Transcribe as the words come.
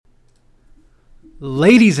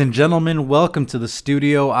Ladies and gentlemen, welcome to the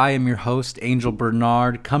studio. I am your host, Angel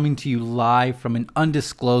Bernard, coming to you live from an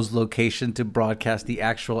undisclosed location to broadcast the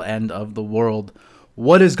actual end of the world.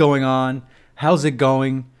 What is going on? How's it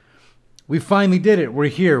going? We finally did it. We're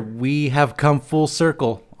here. We have come full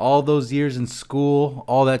circle. All those years in school,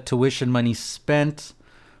 all that tuition money spent,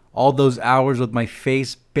 all those hours with my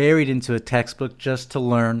face buried into a textbook just to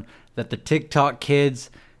learn that the TikTok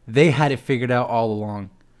kids, they had it figured out all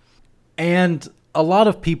along. And a lot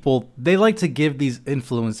of people, they like to give these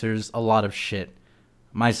influencers a lot of shit.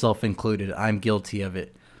 Myself included. I'm guilty of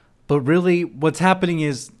it. But really, what's happening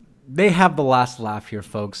is they have the last laugh here,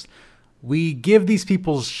 folks. We give these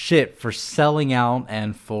people shit for selling out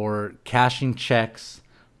and for cashing checks.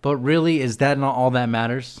 But really, is that not all that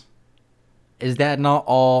matters? Is that not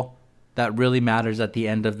all that really matters at the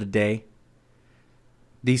end of the day?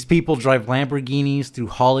 These people drive Lamborghinis through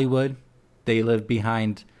Hollywood. They live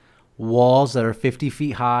behind walls that are 50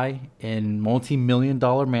 feet high in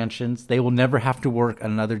multi-million-dollar mansions. They will never have to work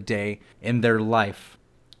another day in their life.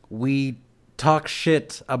 We talk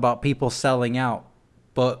shit about people selling out,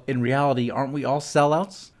 but in reality, aren't we all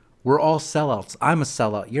sellouts? We're all sellouts. I'm a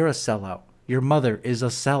sellout. You're a sellout. Your mother is a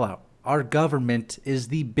sellout. Our government is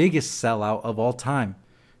the biggest sellout of all time.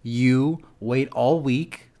 You wait all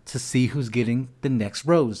week to see who's getting the next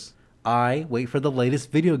rose. I wait for the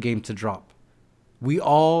latest video game to drop. We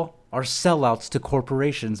all are sellouts to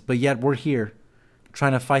corporations, but yet we're here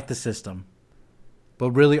trying to fight the system.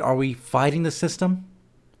 But really, are we fighting the system?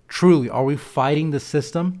 Truly, are we fighting the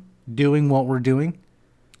system? Doing what we're doing?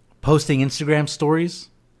 Posting Instagram stories?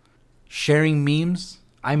 Sharing memes?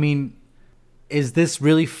 I mean, is this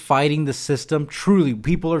really fighting the system? Truly,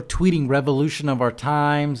 people are tweeting revolution of our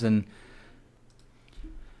times, and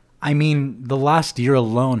I mean, the last year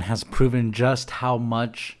alone has proven just how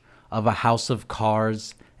much of a house of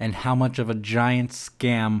cards and how much of a giant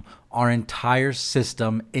scam our entire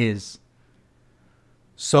system is.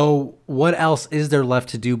 So what else is there left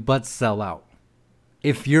to do but sell out?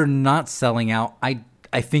 If you're not selling out, I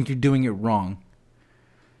think you're doing it wrong.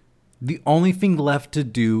 The only thing left to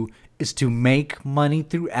do is to make money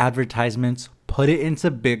through advertisements, put it into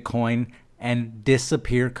Bitcoin, and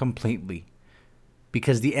disappear completely.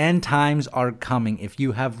 Because the end times are coming. If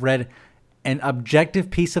you have read an objective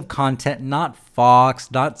piece of content, not Fox,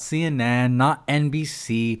 not CNN, not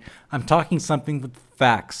NBC. I'm talking something with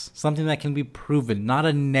facts, something that can be proven, not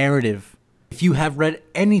a narrative. If you have read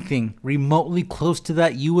anything remotely close to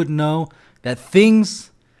that, you would know that things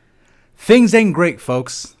ain't great,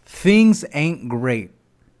 folks. Things ain't great.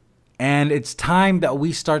 And it's time that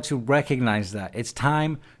we start to recognize that. It's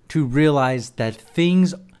time to realize that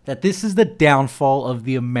this is the downfall of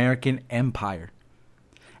the American empire.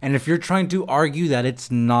 And if you're trying to argue that it's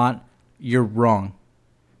not, you're wrong.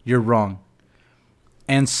 You're wrong.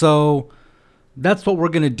 And so that's what we're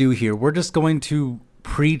going to do here. We're just going to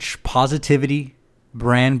preach positivity,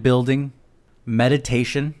 brand building,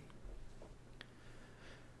 meditation.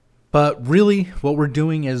 But really what we're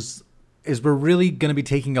doing is we're really going to be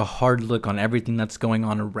taking a hard look on everything that's going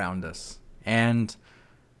on around us. And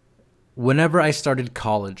whenever I started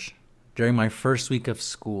college, during my first week of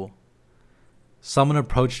school, someone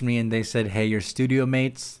approached me and they said, hey, your studio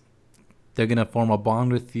mates, they're going to form a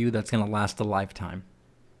bond with you that's going to last a lifetime.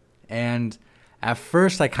 And at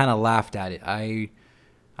first I kind of laughed at it. I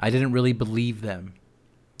didn't really believe them.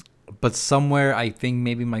 But somewhere, I think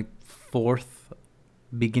maybe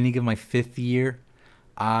beginning of my fifth year,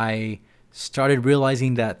 I started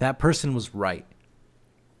realizing that person was right.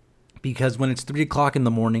 Because when it's 3 o'clock in the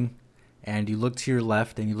morning and you look to your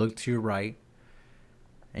left and you look to your right,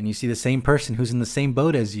 and you see the same person who's in the same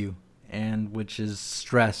boat as you, and which is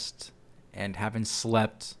stressed and haven't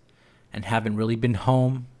slept and haven't really been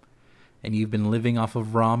home, and you've been living off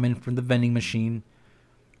of ramen from the vending machine.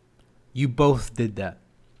 You both did that.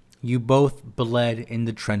 You both bled in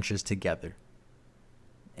the trenches together.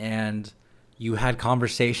 And you had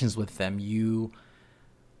conversations with them. You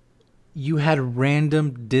had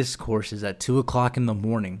random discourses at 2 o'clock in the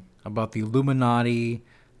morning about the Illuminati,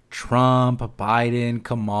 Trump, Biden,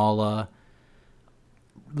 Kamala,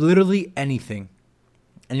 literally anything.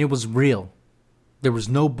 And it was real. There was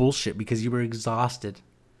no bullshit because you were exhausted.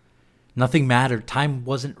 Nothing mattered. Time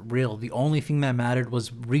wasn't real. The only thing that mattered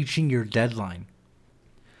was reaching your deadline.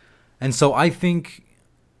 And so I think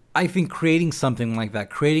creating something like that,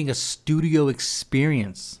 creating a studio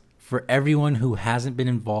experience for everyone who hasn't been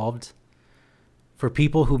involved, for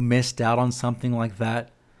people who missed out on something like that,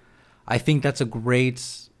 I think that's a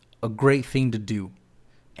great thing to do.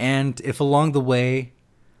 And if along the way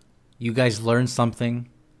you guys learn something,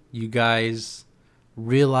 you guys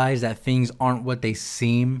realize that things aren't what they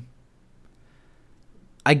seem.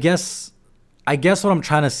 I guess what I'm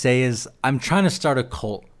trying to say is I'm trying to start a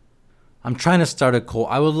cult. I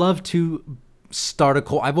would love to start a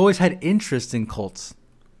cult. I've always had interest in cults.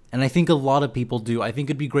 And I think a lot of people do. I think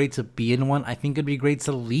it'd be great to be in one. I think it'd be great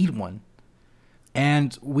to lead one.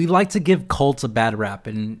 And we like to give cults a bad rap.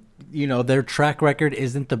 And, their track record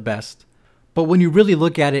isn't the best. But when you really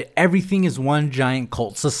look at it, everything is one giant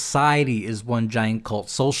cult. Society is one giant cult.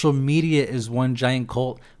 Social media is one giant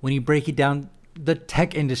cult. When you break it down, the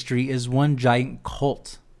tech industry is one giant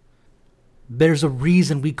cult. There's a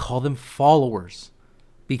reason we call them followers.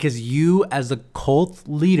 Because you, as a cult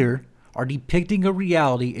leader, are depicting a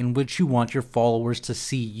reality in which you want your followers to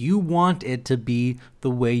see. You want it to be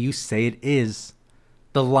the way you say it is.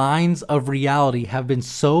 The lines of reality have been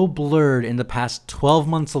so blurred in the past 12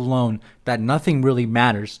 months alone that nothing really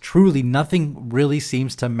matters. Truly, nothing really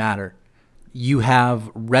seems to matter. You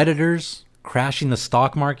have Redditors crashing the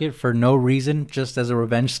stock market for no reason, just as a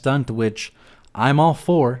revenge stunt, which I'm all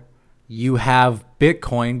for. You have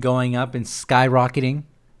Bitcoin going up and skyrocketing.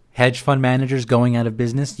 Hedge fund managers going out of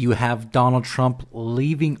business. You have Donald Trump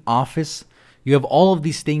leaving office. You have all of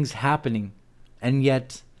these things happening. And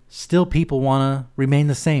yet, still people want to remain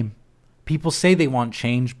the same. People say they want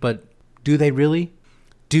change, but do they really?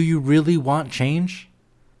 Do you really want change?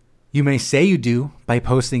 You may say you do by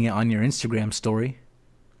posting it on your Instagram story.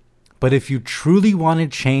 But if you truly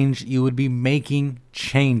wanted change, you would be making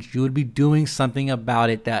change. You would be doing something about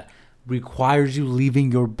it that requires you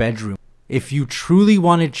leaving your bedroom. If you truly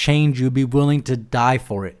wanted change, you'd be willing to die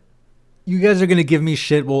for it. You guys are going to give me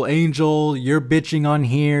shit. Well, Angel, you're bitching on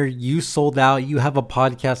here. You sold out. You have a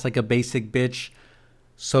podcast like a basic bitch.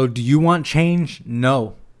 So do you want change?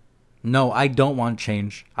 No. No, I don't want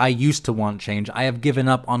change. I used to want change. I have given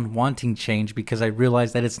up on wanting change because I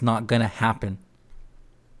realized that it's not going to happen.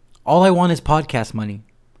 All I want is podcast money.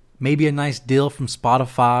 Maybe a nice deal from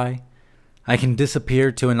Spotify. I can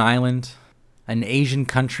disappear to an island. An Asian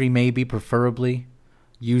country, maybe, preferably.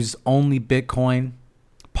 Use only Bitcoin.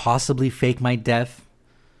 Possibly fake my death.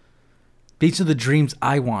 These are the dreams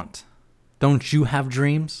I want. Don't you have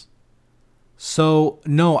dreams? So,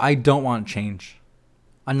 no, I don't want change.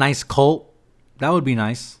 A nice cult, that would be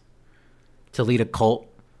nice. To lead a cult.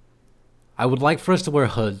 I would like for us to wear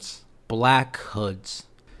hoods. Black hoods.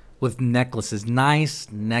 With necklaces. Nice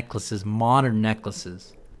necklaces. Modern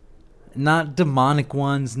necklaces. Not demonic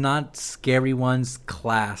ones, not scary ones.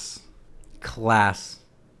 Class.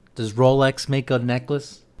 Does Rolex make a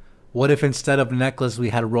necklace? What if instead of necklace we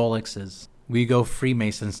had Rolexes? We go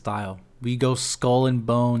Freemason style. We go skull and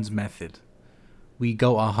bones method. We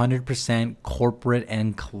go 100% corporate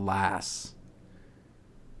and class.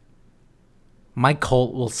 My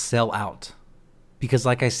cult will sell out. Because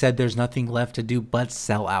like I said, there's nothing left to do but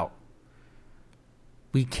sell out.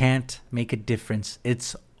 We can't make a difference.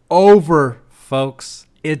 It's over, folks.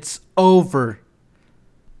 It's over.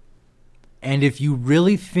 And if you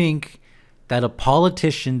really think that a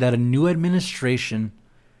politician, that a new administration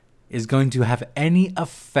is going to have any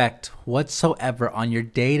effect whatsoever on your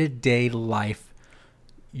day-to-day life,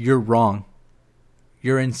 you're wrong.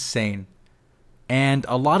 You're insane. And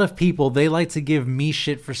a lot of people, they like to give me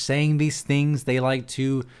shit for saying these things. They like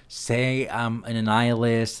to say I'm an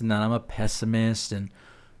nihilist and that I'm a pessimist and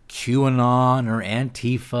QAnon or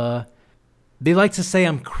Antifa. They like to say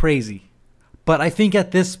I'm crazy. But I think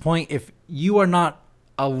at this point, if you are not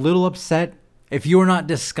a little upset, if you are not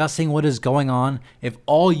discussing what is going on, if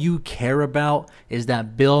all you care about is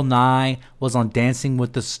that Bill Nye was on Dancing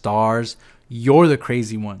with the Stars, you're the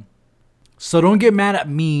crazy one. So don't get mad at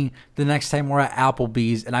me the next time we're at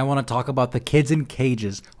Applebee's and I want to talk about the kids in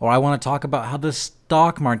cages, or I want to talk about how the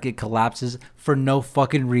stock market collapses for no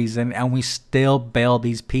fucking reason and we still bail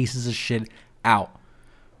these pieces of shit out.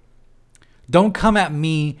 Don't come at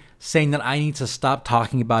me saying that I need to stop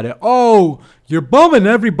talking about it. Oh, you're bumming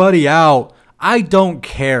everybody out. I don't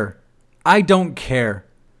care.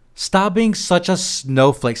 Stop being such a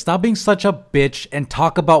snowflake. Stop being such a bitch and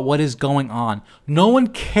talk about what is going on. No one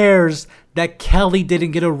cares that Kelly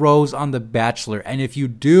didn't get a rose on The Bachelor. And if you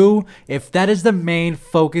do, if that is the main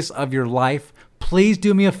focus of your life, please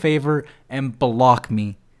do me a favor and block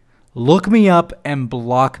me. Look me up and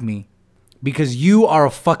block me. Because you are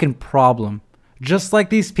a fucking problem. Just like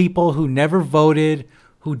these people who never voted,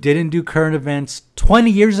 who didn't do current events. 20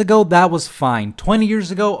 years ago, that was fine. 20 years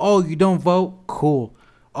ago, oh, you don't vote? Cool.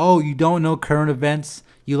 Oh, you don't know current events?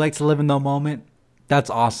 You like to live in the moment? That's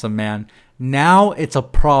awesome, man. Now it's a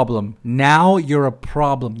problem. Now you're a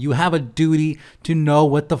problem. You have a duty to know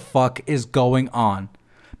what the fuck is going on.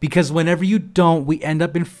 Because whenever you don't, we end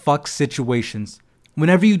up in fuck situations.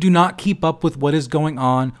 Whenever you do not keep up with what is going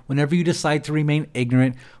on, whenever you decide to remain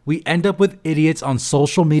ignorant, we end up with idiots on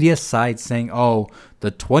social media sites saying, oh, the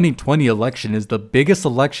 2020 election is the biggest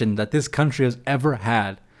election that this country has ever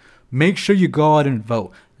had. Make sure you go out and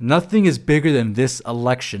vote. Nothing is bigger than this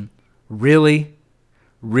election. Really?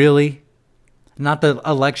 Really? Not the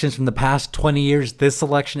elections from the past 20 years. This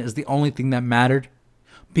election is the only thing that mattered.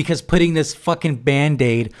 Because putting this fucking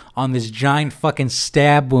Band-Aid on this giant fucking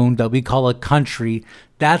stab wound that we call a country,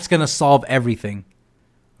 that's going to solve everything.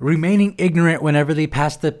 Remaining ignorant whenever they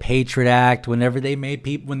passed the Patriot Act, whenever they made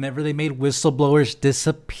whistleblowers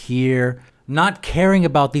disappear, not caring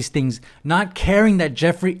about these things, not caring that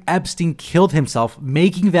Jeffrey Epstein killed himself,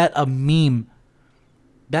 making that a meme.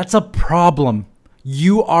 That's a problem.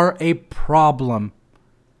 You are a problem.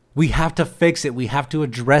 We have to fix it. We have to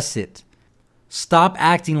address it. Stop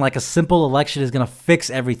acting like a simple election is going to fix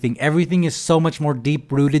everything. Everything is so much more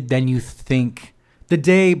deep-rooted than you think. The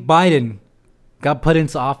day Biden got put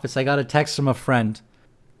into office, I got a text from a friend.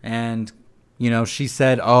 And, she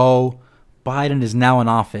said, oh, Biden is now in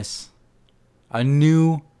office. A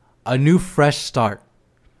new fresh start.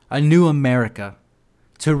 A new America.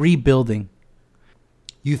 To rebuilding.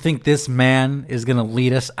 You think this man is going to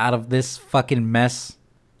lead us out of this fucking mess?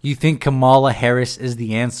 You think Kamala Harris is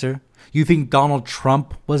the answer? You think Donald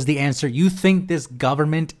Trump was the answer? You think this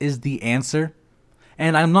government is the answer?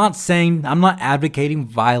 And I'm not advocating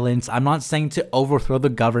violence. I'm not saying to overthrow the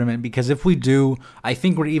government, because if we do, I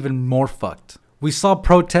think we're even more fucked. We saw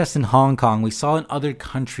protests in Hong Kong. We saw in other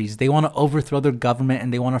countries. They want to overthrow their government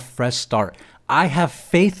and they want a fresh start. I have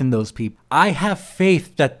faith in those people. I have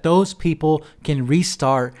faith that those people can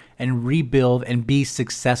restart and rebuild and be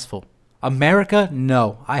successful. America,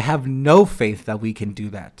 no. I have no faith that we can do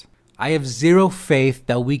that. I have zero faith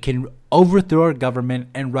that we can overthrow our government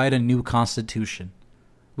and write a new constitution.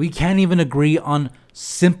 We can't even agree on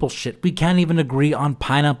simple shit. We can't even agree on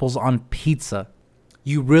pineapples on pizza.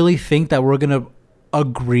 You really think that we're going to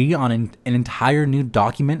agree on an entire new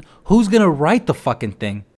document? Who's going to write the fucking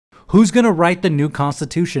thing? Who's going to write the new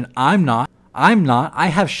constitution? I'm not. I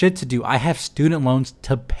have shit to do. I have student loans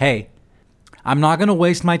to pay. I'm not going to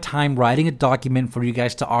waste my time writing a document for you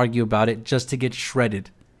guys to argue about it just to get shredded.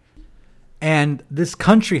 And this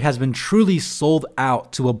country has been truly sold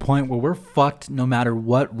out to a point where we're fucked no matter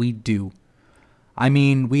what we do. I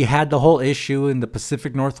mean, we had the whole issue in the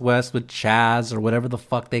Pacific Northwest with Chaz or whatever the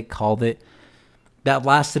fuck they called it. That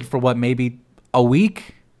lasted for maybe a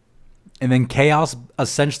week? And then chaos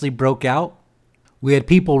essentially broke out. We had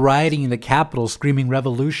people rioting in the Capitol screaming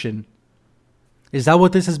revolution. Is that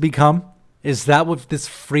what this has become? Is that what this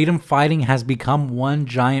freedom fighting has become? One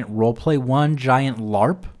giant roleplay, one giant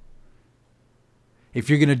LARP? If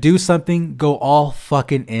you're going to do something, go all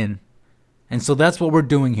fucking in. And so that's what we're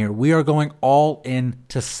doing here. We are going all in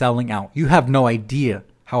to selling out. You have no idea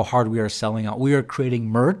how hard we are selling out. We are creating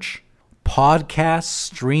merch, podcasts,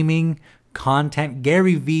 streaming, content.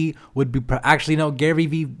 Gary Vee would be actually, no, Gary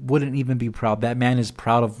Vee wouldn't even be proud. That man is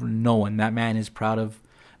proud of no one. That man is proud of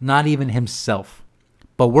not even himself.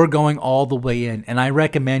 But we're going all the way in. And I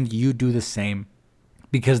recommend you do the same,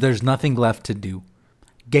 because there's nothing left to do.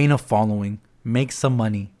 Gain a following. Make some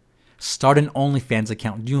money. Start an OnlyFans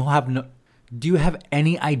account. Do you have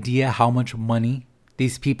any idea how much money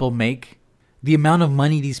these people make? The amount of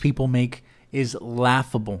money these people make is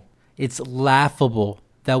laughable. It's laughable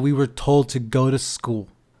that we were told to go to school,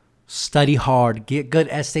 study hard, get good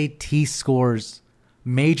SAT scores,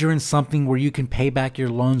 major in something where you can pay back your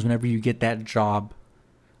loans whenever you get that job.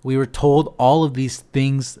 We were told all of these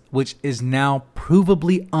things, which is now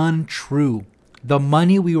provably untrue. The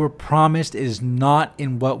money we were promised is not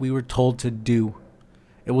in what we were told to do.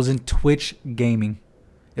 It was in Twitch gaming.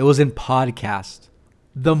 It was in podcast.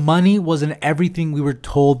 The money was in everything we were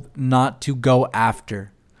told not to go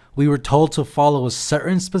after. We were told to follow a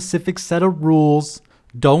certain specific set of rules.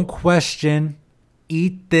 Don't question.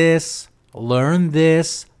 Eat this. Learn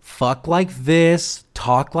this. Fuck like this.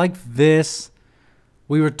 Talk like this.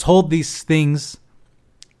 We were told these things.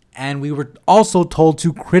 And we were also told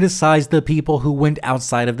to criticize the people who went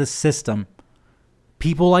outside of the system.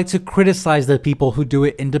 People like to criticize the people who do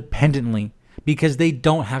it independently because they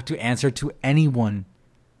don't have to answer to anyone.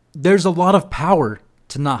 There's a lot of power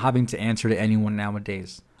to not having to answer to anyone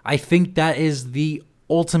nowadays. I think that is the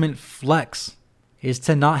ultimate flex, is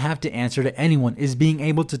to not have to answer to anyone, is being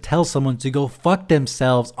able to tell someone to go fuck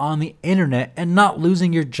themselves on the internet and not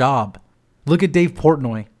losing your job. Look at Dave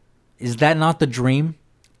Portnoy. Is that not the dream?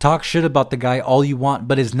 Talk shit about the guy all you want,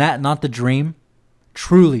 but is that not the dream?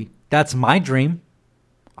 Truly, that's my dream.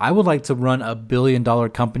 I would like to run a $1 billion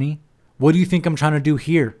company. What do you think I'm trying to do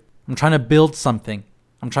here? I'm trying to build something.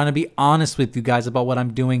 I'm trying to be honest with you guys about what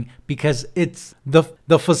I'm doing because it's the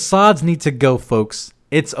facades need to go, folks.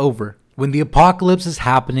 It's over. When the apocalypse is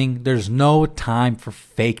happening, there's no time for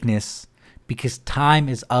fakeness because time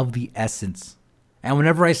is of the essence. And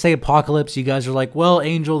whenever I say apocalypse, you guys are like, well,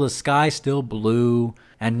 Angel, the sky's still blue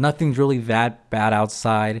and nothing's really that bad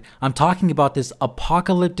outside. I'm talking about this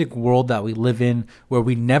apocalyptic world that we live in where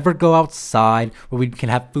we never go outside, where we can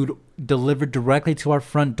have food delivered directly to our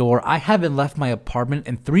front door. I haven't left my apartment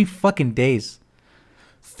in 3 fucking days.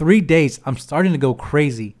 3 days. I'm starting to go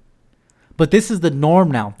crazy. But this is the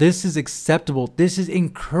norm now. This is acceptable. This is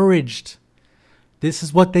encouraged. This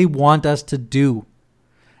is what they want us to do.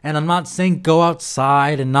 And I'm not saying go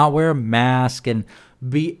outside and not wear a mask and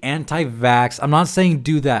be anti-vax. I'm not saying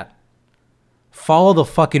do that. Follow the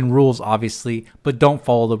fucking rules, obviously, but don't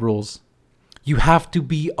follow the rules. You have to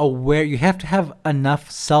be aware. You have to have enough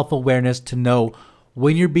self-awareness to know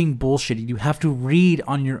when you're being bullshitted. You have to read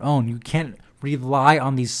on your own. You can't rely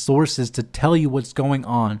on these sources to tell you what's going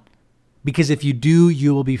on. Because if you do,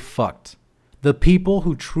 you will be fucked. The people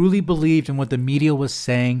who truly believed in what the media was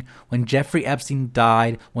saying when Jeffrey Epstein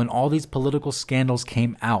died, when all these political scandals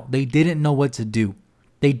came out, they didn't know what to do.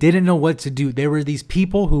 They didn't know what to do. There were these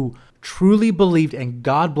people who truly believed, and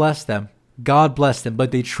God bless them. God bless them.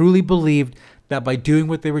 But they truly believed that by doing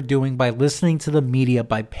what they were doing, by listening to the media,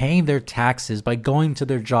 by paying their taxes, by going to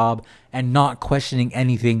their job and not questioning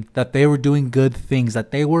anything, that they were doing good things,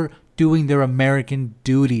 that they were doing their American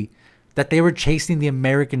duty, that they were chasing the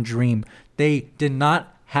American dream. They did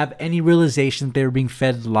not have any realization that they were being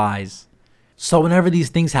fed lies. So whenever these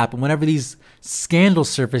things happen, whenever these scandals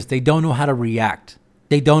surface, they don't know how to react.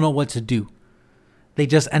 They don't know what to do. They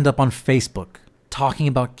just end up on Facebook talking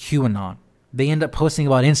about QAnon. They end up posting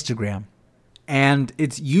about Instagram. And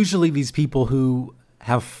it's usually these people who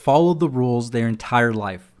have followed the rules their entire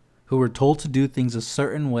life, who were told to do things a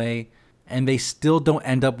certain way, and they still don't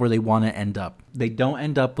end up where they want to end up. They don't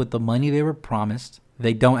end up with the money they were promised.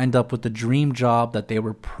 They don't end up with the dream job that they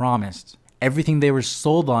were promised. Everything they were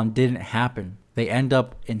sold on didn't happen. They end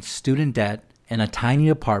up in student debt in a tiny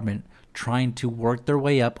apartment trying to work their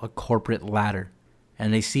way up a corporate ladder.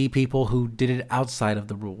 And they see people who did it outside of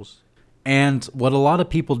the rules. And what a lot of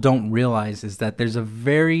people don't realize is that there's a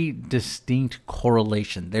very distinct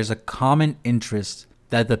correlation. There's a common interest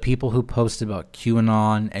that the people who post about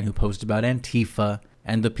QAnon and who post about Antifa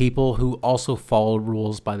and the people who also follow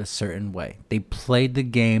rules by the certain way. They played the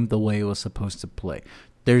game the way it was supposed to play.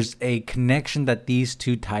 There's a connection that these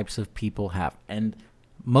two types of people have. And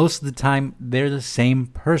most of the time, they're the same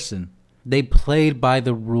person. They played by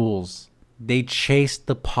the rules. They chased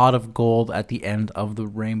the pot of gold at the end of the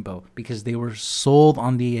rainbow because they were sold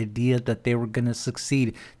on the idea that they were going to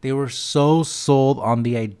succeed. They were so sold on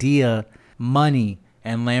the idea, money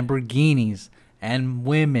and Lamborghinis and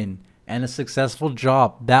women and a successful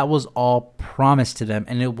job. That was all promised to them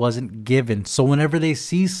and it wasn't given. So whenever they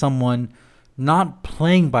see someone not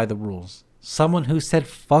playing by the rules, someone who said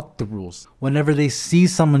fuck the rules, whenever they see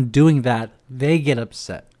someone doing that, they get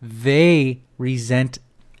upset. They resent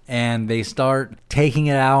and they start taking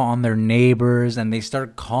it out on their neighbors and they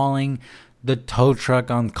start calling the tow truck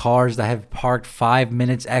on cars that have parked 5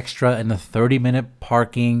 minutes extra in the 30-minute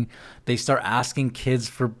parking. They start asking kids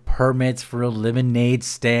for permits for a lemonade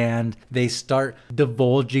stand. They start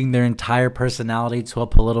divulging their entire personality to a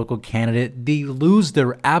political candidate. They lose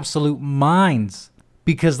their absolute minds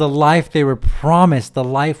because the life they were promised, the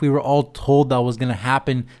life we were all told that was going to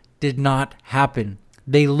happen, did not happen.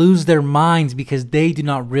 They lose their minds because they do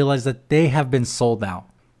not realize that they have been sold out.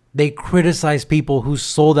 They criticize people who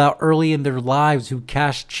sold out early in their lives, who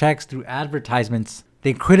cashed checks through advertisements.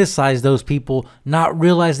 They criticize those people not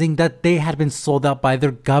realizing that they had been sold out by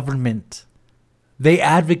their government. They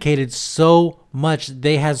advocated so much.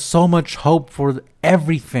 They had so much hope for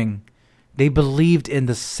everything. They believed in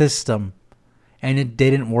the system and it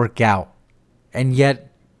didn't work out. And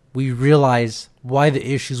yet we realize why the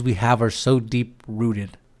issues we have are so deep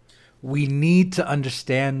rooted. We need to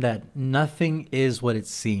understand that nothing is what it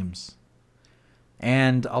seems.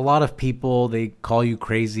 And a lot of people, they call you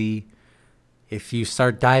crazy if you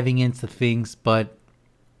start diving into things. But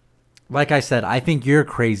like I said, I think you're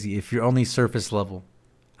crazy if you're only surface level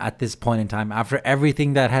at this point in time. After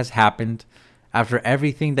everything that has happened, after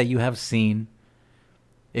everything that you have seen,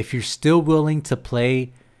 if you're still willing to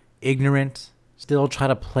play ignorant, still try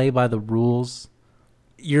to play by the rules,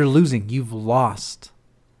 you're losing. You've lost.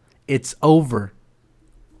 It's over.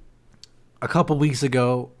 A couple weeks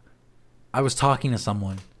ago, I was talking to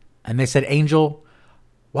someone and they said, Angel,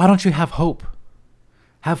 why don't you have hope?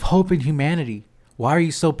 Have hope in humanity. Why are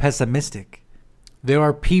you so pessimistic? There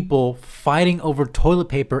are people fighting over toilet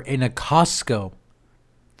paper in a Costco.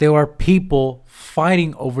 There are people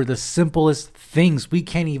fighting over the simplest things. We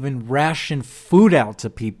can't even ration food out to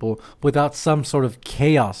people without some sort of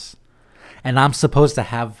chaos. And I'm supposed to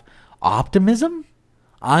have optimism?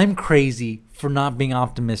 I'm crazy for not being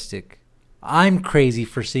optimistic. I'm crazy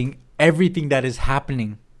for seeing everything that is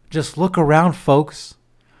happening. Just look around, folks.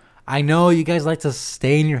 I know you guys like to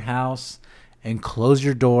stay in your house and close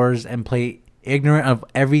your doors and play ignorant of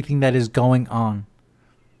everything that is going on.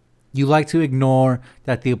 You like to ignore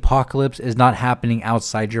that the apocalypse is not happening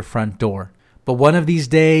outside your front door. But one of these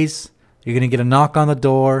days, you're going to get a knock on the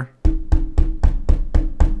door,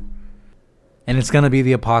 and it's going to be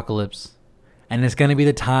the apocalypse. And it's going to be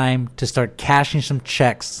the time to start cashing some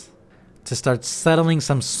checks, to start settling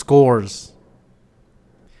some scores.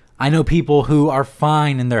 I know people who are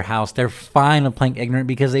fine in their house. They're fine with playing ignorant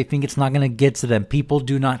because they think it's not going to get to them. People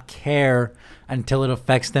do not care until it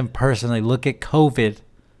affects them personally. Look at COVID.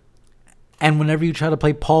 And whenever you try to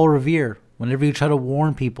play Paul Revere, whenever you try to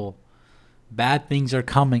warn people, bad things are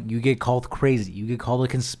coming. You get called crazy. You get called a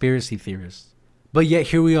conspiracy theorist. But yet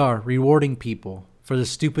here we are, rewarding people for the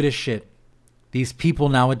stupidest shit. These people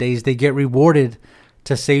nowadays, they get rewarded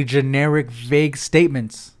to say generic, vague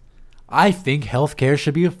statements. I think healthcare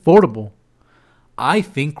should be affordable. I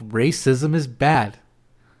think racism is bad.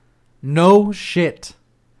 No shit.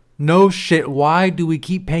 No shit. Why do we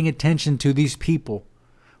keep paying attention to these people?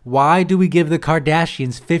 Why do we give the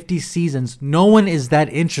Kardashians 50 seasons? No one is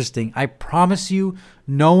that interesting. I promise you,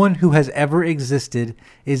 no one who has ever existed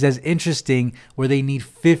is as interesting where they need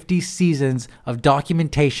 50 seasons of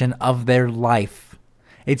documentation of their life.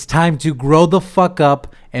 It's time to grow the fuck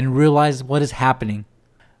up and realize what is happening.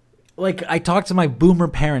 Like, I talk to my boomer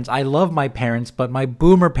parents. I love my parents, but my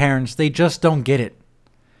boomer parents, they just don't get it.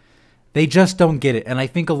 They just don't get it. And I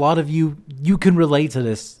think a lot of you can relate to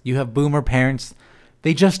this. You have boomer parents.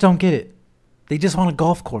 They just don't get it. They just want a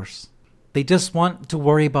golf course. They just want to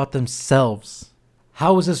worry about themselves.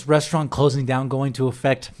 How is this restaurant closing down going to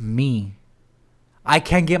affect me? I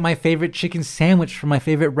can't get my favorite chicken sandwich from my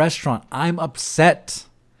favorite restaurant. I'm upset.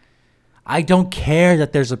 I don't care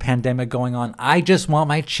that there's a pandemic going on. I just want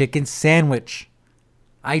my chicken sandwich.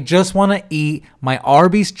 I just want to eat my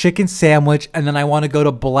Arby's chicken sandwich, and then I want to go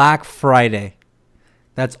to Black Friday.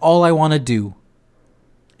 That's all I want to do.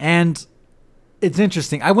 And it's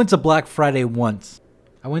interesting. I went to Black Friday once.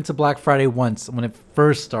 when it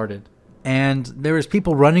first started. And there was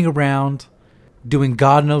people running around doing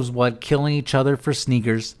God knows what, killing each other for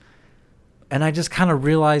sneakers. And I just kind of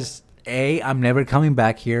realized, A, I'm never coming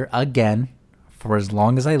back here again for as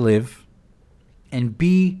long as I live. And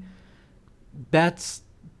B, this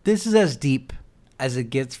is as deep as it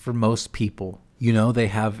gets for most people. You know, they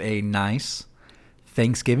have a nice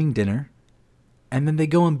Thanksgiving dinner, and then they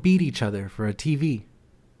go and beat each other for a TV.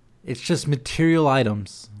 It's just material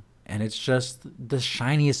items, and it's just the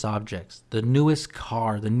shiniest objects, the newest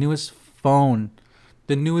car, the newest phone,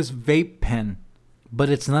 the newest vape pen. But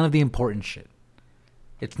it's none of the important shit.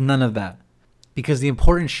 It's none of that. Because the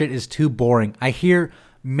important shit is too boring. I hear,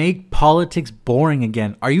 make politics boring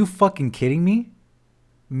again. Are you fucking kidding me?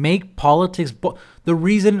 Make politics the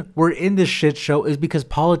reason we're in this shit show is because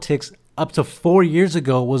politics up to 4 years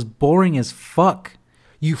ago was boring as fuck.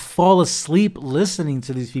 You fall asleep listening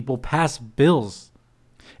to these people pass bills.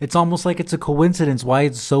 It's almost like it's a coincidence why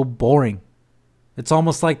it's so boring. It's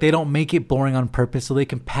almost like they don't make it boring on purpose so they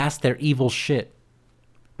can pass their evil shit.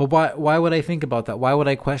 But why would I think about that? Why would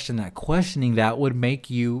I question that? Questioning that would make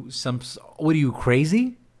you what are you,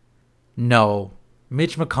 crazy? No.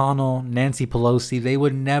 Mitch McConnell, Nancy Pelosi, they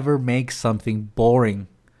would never make something boring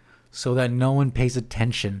so that no one pays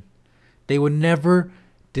attention. They would never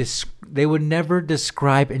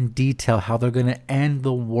describe in detail how they're going to end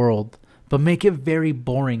the world, but make it very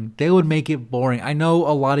boring. They would make it boring. I know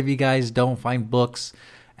a lot of you guys don't find books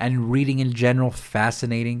and reading in general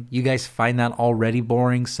fascinating. You guys find that already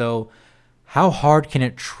boring. So how hard can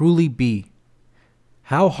it truly be?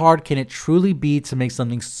 How hard can it truly be to make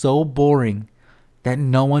something so boring that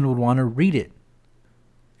no one would want to read it?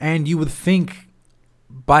 And you would think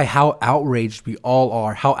by how outraged we all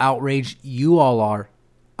are, how outraged you all are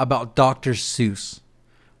about Dr. Seuss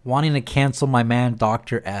wanting to cancel my man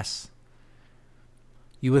Dr. S.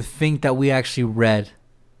 You would think that we actually read.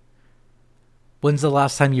 When's the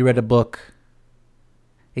last time you read a book?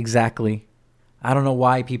 Exactly. I don't know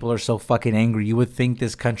why people are so fucking angry. You would think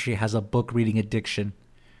this country has a book reading addiction.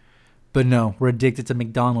 But no, we're addicted to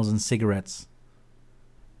McDonald's and cigarettes.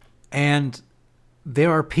 And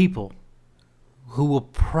there are people who will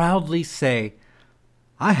proudly say,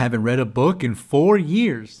 I haven't read a book in 4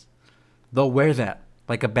 years. they'll wear that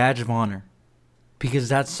like a badge of honor because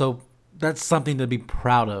that's something to be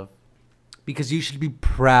proud of. Because you should be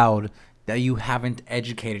proud that you haven't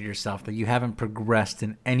educated yourself, that you haven't progressed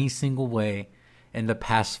in any single way in the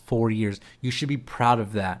past 4 years. You should be proud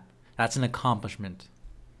of that. That's an accomplishment.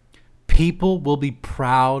 People will be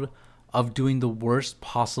proud of doing the worst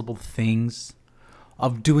possible things,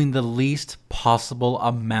 of doing the least possible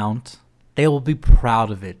amount. They will be proud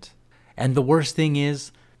of it. And the worst thing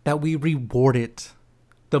is that we reward it.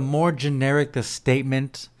 The more generic the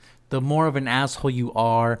statement, the more of an asshole you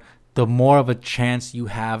are, the more of a chance you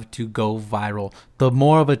have to go viral, the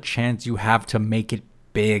more of a chance you have to make it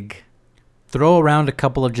big. Throw around a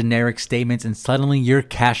couple of generic statements and suddenly you're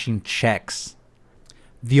cashing checks.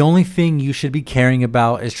 The only thing you should be caring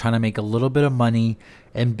about is trying to make a little bit of money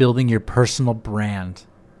and building your personal brand,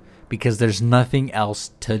 because there's nothing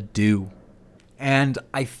else to do. And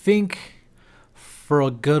I think for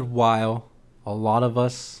a good while, a lot of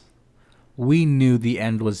us, we knew the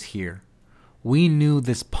end was here. We knew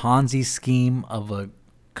this Ponzi scheme of a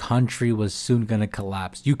country was soon going to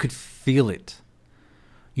collapse. You could feel it.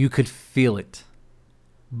 You could feel it.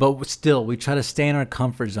 But still, we try to stay in our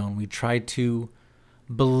comfort zone. We try to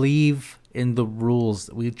believe in the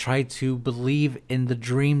rules. We try to believe in the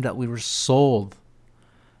dream that we were sold.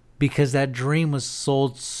 Because that dream was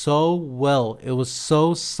sold so well. It was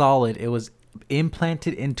so solid. It was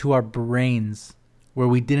implanted into our brains where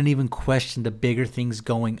we didn't even question the bigger things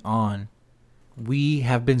going on. We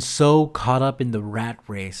have been so caught up in the rat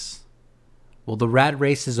race. Well, the rat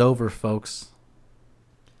race is over, folks.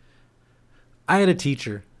 I had a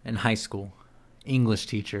teacher in high school, English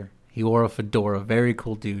teacher. He wore a fedora, very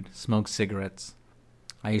cool dude, smoked cigarettes.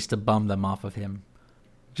 I used to bum them off of him.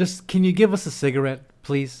 Just, can you give us a cigarette,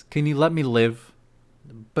 please? Can you let me live?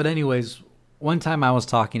 But anyways, one time I was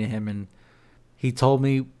talking to him and he told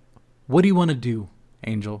me, "What do you want to do,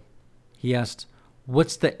 Angel?" He asked,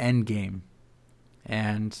 "What's the end game?"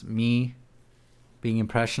 And me, being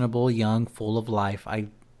impressionable, young, full of life, I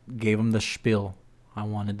gave him the spiel. I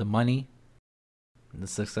wanted the money, the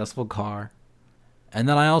successful car. And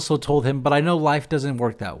then I also told him, but I know life doesn't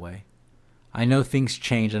work that way. I know things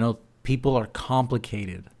change. I know people are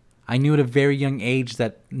complicated. I knew at a very young age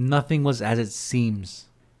that nothing was as it seems.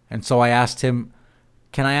 And so I asked him,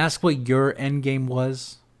 can I ask what your end game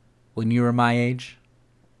was when you were my age?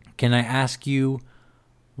 Can I ask you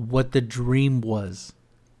what the dream was?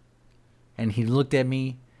 And he looked at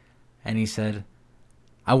me and he said,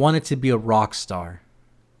 I wanted to be a rock star.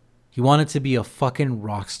 He wanted to be a fucking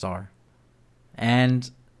rock star. And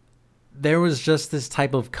there was just this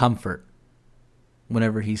type of comfort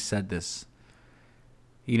whenever he said this.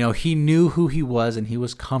 You know, he knew who he was and he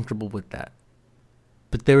was comfortable with that.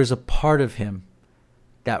 But there was a part of him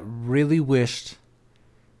that really wished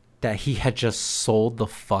that he had just sold the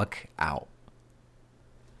fuck out.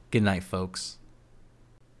 Good night, folks.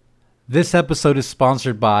 This episode is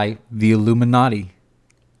sponsored by the Illuminati.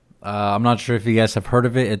 I'm not sure if you guys have heard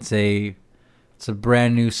of it. It's a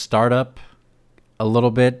brand new startup. A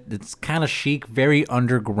little bit. It's kind of chic, very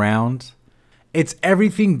underground. It's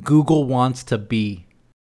everything Google wants to be.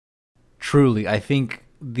 Truly, I think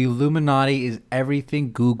the Illuminati is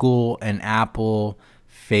everything Google and Apple,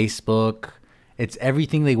 Facebook. It's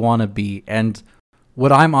everything they want to be. And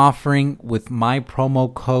what I'm offering with my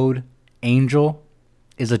promo code ANGEL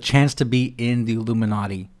is a chance to be in the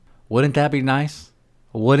Illuminati. Wouldn't that be nice?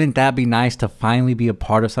 Wouldn't that be nice to finally be a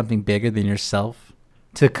part of something bigger than yourself?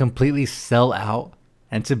 To completely sell out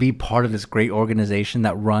and to be part of this great organization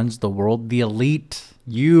that runs the world? The elite,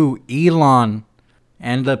 you, Elon,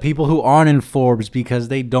 and the people who aren't in Forbes because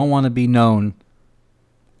they don't want to be known.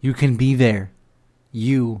 You can be there.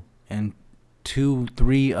 You and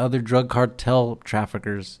 2-3 other drug cartel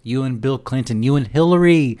traffickers. You and Bill Clinton. You and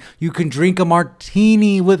Hillary. You can drink a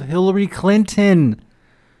martini with Hillary Clinton.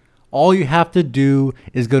 All you have to do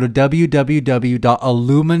is go to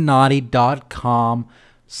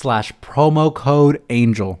www.illuminati.com/promo code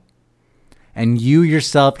ANGEL. And you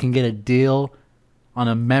yourself can get a deal on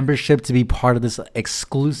a membership to be part of this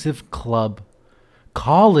exclusive club.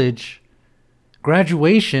 College,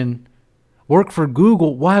 graduation, work for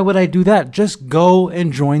Google. Why would I do that? Just go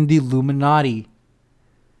and join the Illuminati.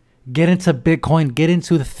 Get into Bitcoin, get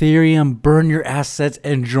into Ethereum, burn your assets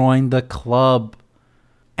and join the club.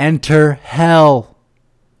 Enter hell.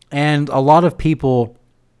 And a lot of people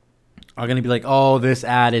are going to be like, oh, this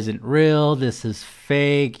ad isn't real. This is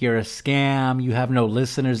fake. You're a scam. You have no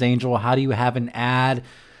listeners, Angel. How do you have an ad?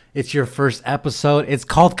 It's your first episode. It's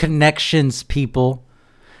called connections, people.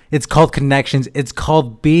 It's called connections. It's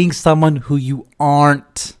called being someone who you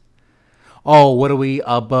aren't. Oh, what are we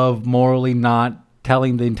above morally not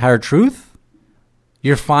telling the entire truth?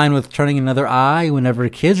 You're fine with turning another eye whenever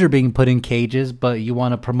kids are being put in cages, but you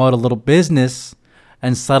want to promote a little business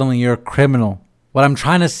and suddenly you're a criminal. What I'm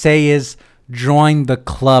trying to say is join the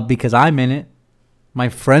club because I'm in it. My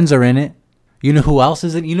friends are in it. You know who else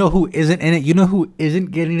isn't? You know who isn't in it? You know who isn't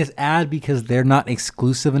getting this ad because they're not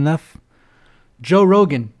exclusive enough? Joe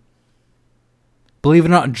Rogan. Believe it or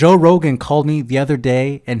not, Joe Rogan called me the other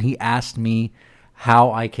day and he asked me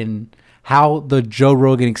how the Joe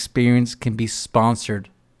Rogan Experience can be sponsored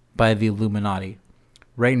by the Illuminati.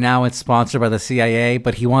 Right now it's sponsored by the CIA,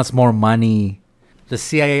 but he wants more money. The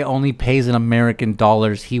CIA only pays in American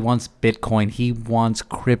dollars. He wants Bitcoin. He wants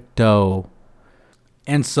crypto.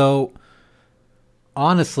 And so,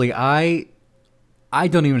 honestly, I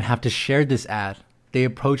don't even have to share this ad. They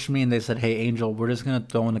approached me and they said, hey, Angel, we're just going to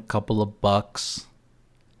throw in a couple of bucks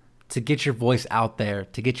to get your voice out there,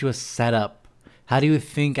 to get you a setup. How do you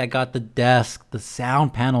think I got the desk, the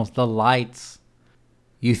sound panels, the lights?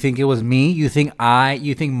 You think it was me? You think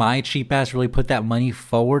my cheap ass really put that money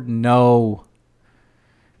forward? No.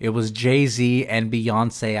 It was Jay-Z and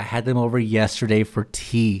Beyonce. I had them over yesterday for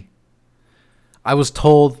tea. I was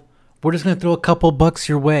told, we're just going to throw a couple bucks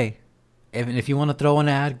your way. And if you want to throw an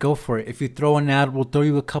ad, go for it. If you throw an ad, we'll throw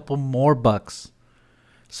you a couple more bucks.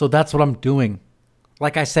 So that's what I'm doing.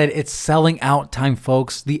 Like I said, it's selling out time,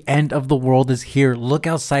 folks. The end of the world is here. Look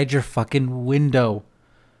outside your fucking window.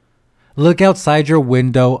 Look outside your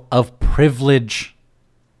window of privilege.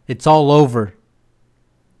 It's all over.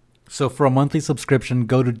 So for a monthly subscription,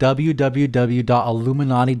 go to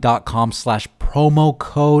www.illuminati.com/promo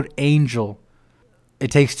code ANGEL. It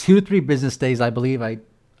takes 2 to 3 business days, I believe. I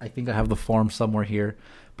think I have the form somewhere here.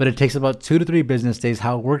 But it takes about 2 to 3 business days.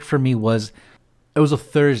 How it worked for me was, it was a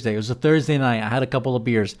Thursday. It was a Thursday night. I had a couple of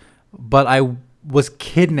beers. But I was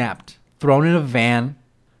kidnapped, thrown in a van.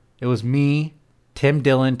 It was me, Tim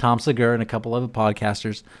Dillon, Tom Segura, and a couple other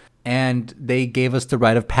podcasters. And they gave us the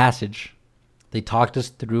rite of passage. They talked us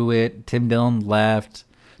through it. Tim Dillon left.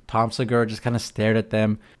 Tom Segura just kind of stared at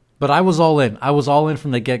them. But I was all in. I was all in from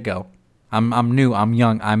the get-go. I'm new. I'm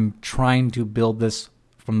young. I'm trying to build this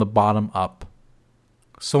from the bottom up.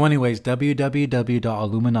 So anyways,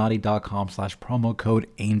 www.illuminati.com/promo code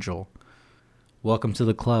ANGEL. Welcome to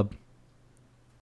the club.